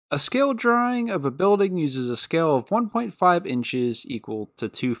A scale drawing of a building uses a scale of 1.5 inches equal to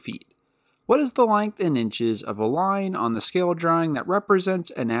 2 feet. What is the length in inches of a line on the scale drawing that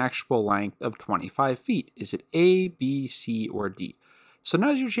represents an actual length of 25 feet? Is it A, B, C, or D? So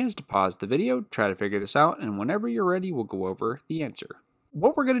now's your chance to pause the video, try to figure this out, and whenever you're ready, we'll go over the answer.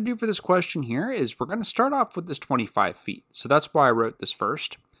 What we're going to do for this question here is we're going to start off with this 25 feet. So that's why I wrote this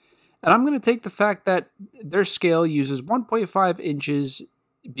first. And I'm going to take the fact that their scale uses 1.5 inches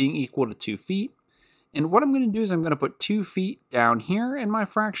being equal to 2 feet. And what I'm going to do is I'm going to put 2 feet down here in my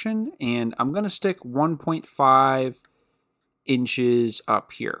fraction, and I'm going to stick 1.5 inches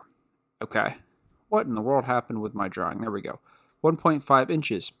up here. Okay. What in the world happened with my drawing? There we go. 1.5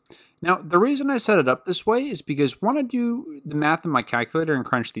 inches. Now, the reason I set it up this way is because when I do the math in my calculator and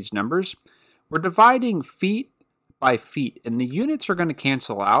crunch these numbers, we're dividing feet by feet, and the units are going to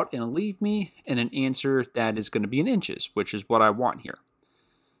cancel out and leave me in an answer that is going to be in inches, which is what I want here.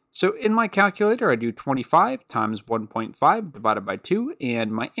 So in my calculator, I do 25 times 1.5 divided by 2, and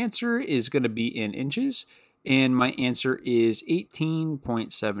my answer is going to be in inches, and my answer is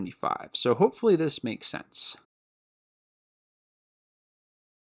 18.75. So hopefully this makes sense.